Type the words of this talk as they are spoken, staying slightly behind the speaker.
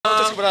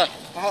brother,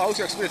 how's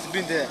your experience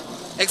being there?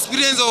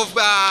 Experience of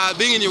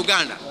being in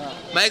Uganda. Yeah.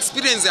 My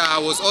experience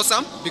was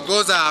awesome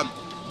because,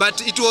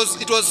 but it was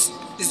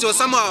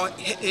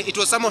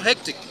somehow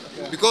hectic,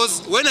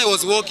 because when I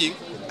was walking,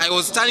 I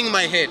was turning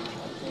my head.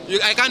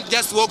 I can't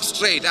just walk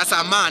straight as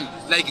a man,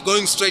 like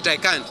going straight. I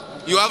can't.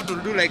 You have to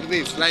do like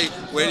this, like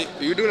when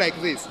you do like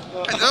this.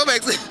 So my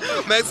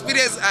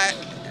experience,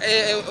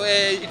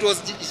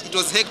 it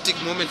was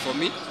hectic moment for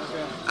me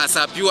as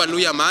a pure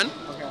Luya man.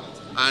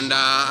 And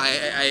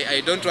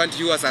I don't want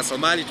you as a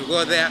Somali to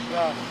go there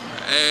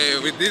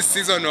with this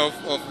season of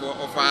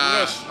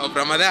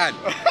Ramadan.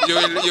 You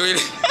will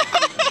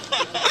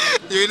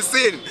you will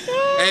see.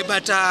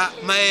 But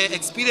my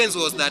experience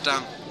was that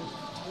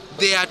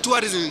there are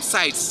tourism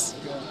sites,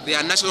 there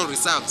are national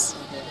reserves.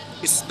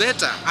 It's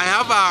better. I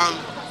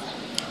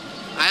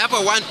have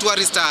a one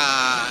tourist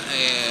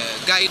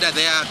guide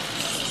there,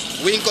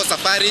 Winko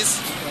Safaris.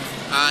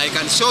 I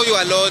can show you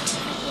a lot.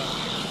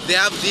 They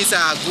have these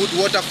good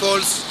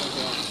waterfalls.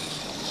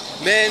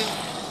 Man,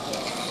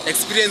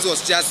 experience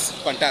was just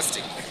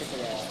fantastic.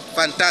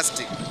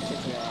 Fantastic.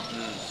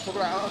 So,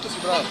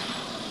 brother,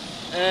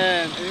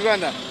 and in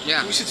Uganda,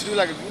 yeah, we should do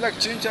like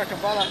Chincha,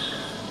 Kampala.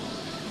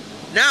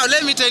 Now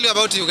let me tell you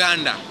about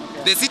Uganda.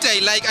 The city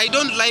I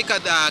don't like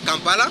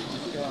Kampala.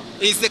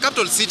 It's the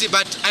capital city,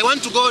 but I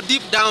want to go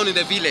deep down in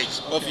the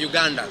village of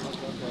Uganda.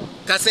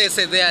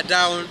 Kasese there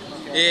down.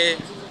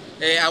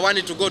 I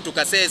wanted to go to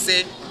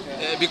Kasese.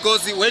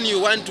 Because when you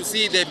want to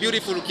see the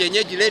beautiful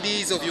Kienyeji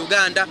ladies of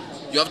Uganda,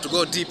 you have to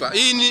go deeper.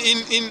 In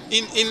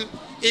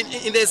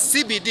the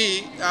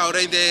CBD or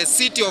in the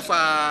city of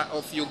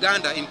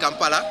Uganda, in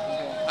Kampala,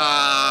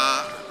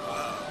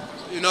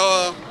 you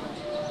know,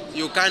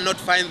 you cannot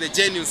find the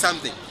genuine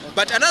something.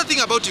 But another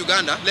thing about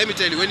Uganda, let me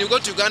tell you, when you go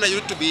to Uganda,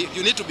 you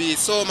need to be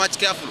so much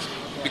careful,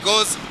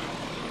 because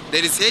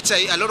there is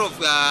HIV. A lot of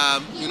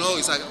you know,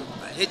 it's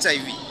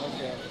HIV.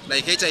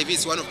 Like HIV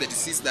is one of the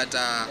diseases that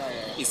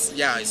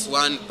is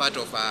one part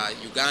of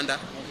Uganda,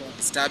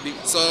 stabbing.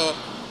 So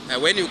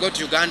when you go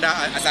to Uganda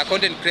as a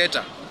content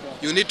creator,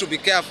 you need to be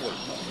careful.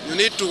 You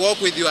need to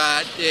walk with your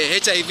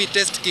HIV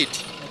test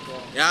kit.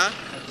 Yeah,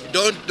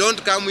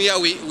 don't come here.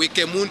 We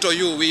kemunto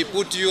you. We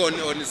put you on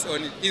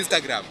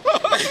Instagram.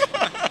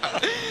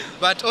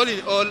 But all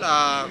in all,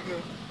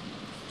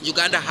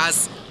 Uganda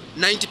has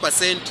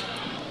 90%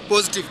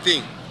 positive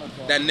thing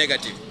than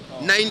negative.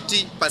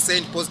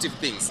 90% positive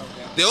things.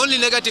 The only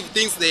negative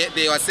things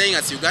they were saying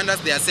as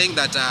Ugandans, they are saying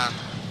that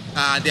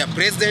their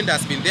president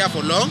has been there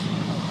for long.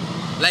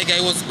 Like I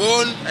was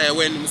born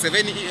when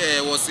Museveni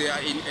was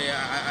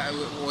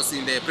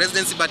in the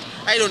presidency, but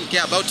I don't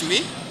care about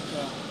me.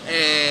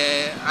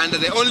 And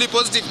the only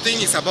positive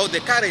thing is about the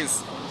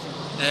currency.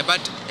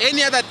 But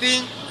any other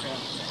thing,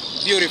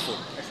 beautiful.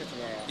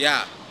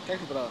 Yeah.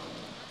 Thank you, brother.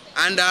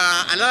 And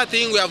another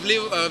thing we have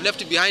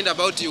left behind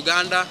about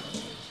Uganda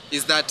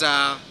is that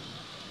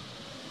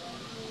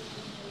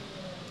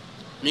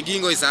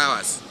Migingo is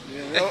ours.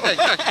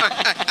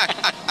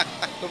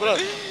 So,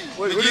 brother,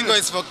 Migingo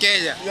is for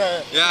Kenya.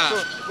 Yeah. So,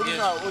 what do you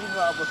know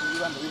about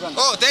Uganda?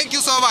 Oh, thank you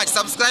so much.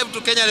 Subscribe to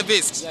Kenyan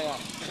Beast. Yeah.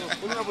 So, what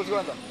do you know about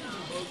Uganda?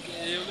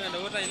 Okay, Uganda.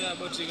 What I know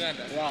about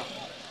Uganda? Yeah.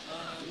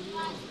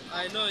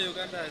 I know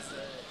Uganda is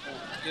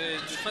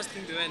the first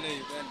thing that I know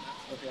Uganda.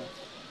 Okay.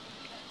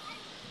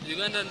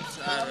 Ugandans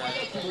are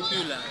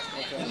popular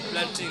in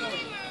planting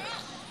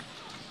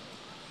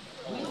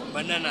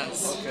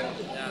bananas. Okay.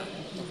 Yeah.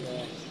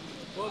 Okay.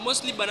 Well,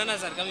 mostly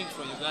bananas are coming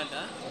from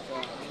Uganda.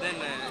 Okay. And then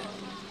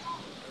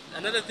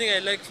another thing I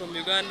like from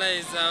Uganda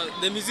is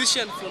the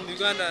musician from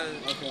Uganda.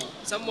 Okay.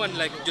 Someone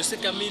like Jose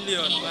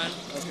Chameleon, man.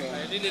 Okay.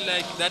 I really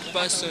like that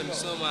person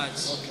so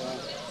much. Okay.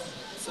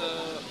 So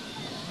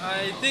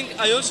I think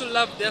I also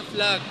love their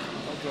flag.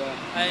 Okay.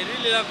 I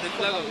really love the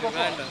flag of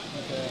Uganda.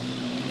 Okay.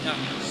 Yeah.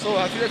 So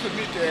have you ever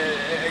meet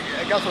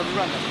a girl from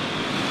Uganda?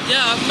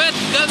 Yeah, I've met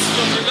girls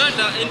from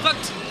Uganda. In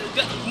fact,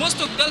 most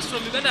of girls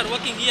from Uganda are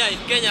working here in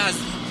Kenya as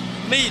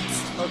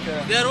maids.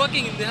 Okay. They are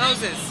working in the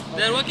houses. Okay.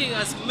 They are working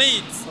as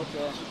maids.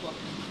 Okay.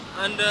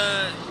 And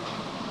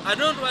I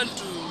don't want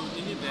to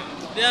limit them.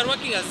 They are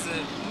working as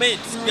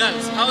maids,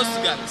 girls, house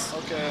girls.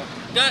 Okay.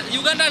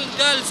 Ugandan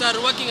girls are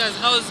working as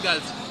house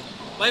girls.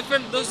 My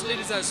friend, those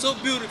ladies are so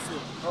beautiful.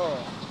 Oh.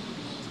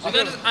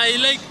 I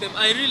like them.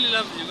 I really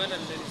love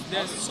Ugandan ladies. They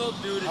are so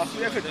beautiful. Have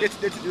you ever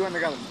dated Uganda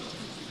girl?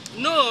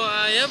 No,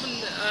 I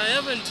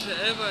haven't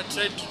ever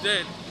tried to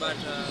date, but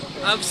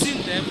I've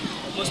seen them,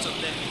 most of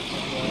them.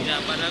 Okay.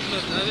 Yeah, but I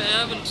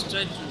haven't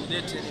tried to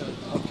date anyone.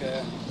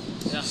 Okay.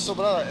 Yeah. So,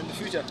 brother, in the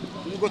future,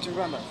 will you go to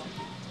Uganda?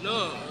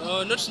 No,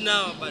 not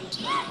now, but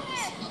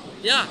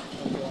yeah,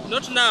 okay.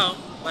 Not now,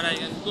 but I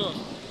can go.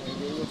 Okay,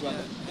 you go to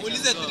Uganda. We'll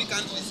visit 3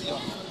 countries here.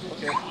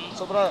 Okay.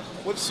 So, brother,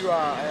 what's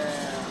your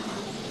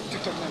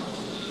TikTok name?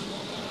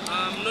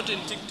 I'm not in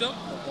TikTok.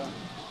 Okay.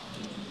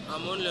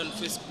 I'm only on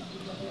Facebook.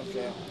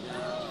 Okay.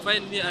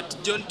 Find me at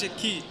Jonte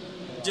Key.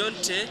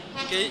 Jonte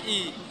Ke.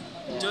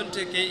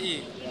 Jonte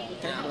Ke.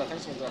 Yeah.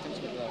 Thanks for that.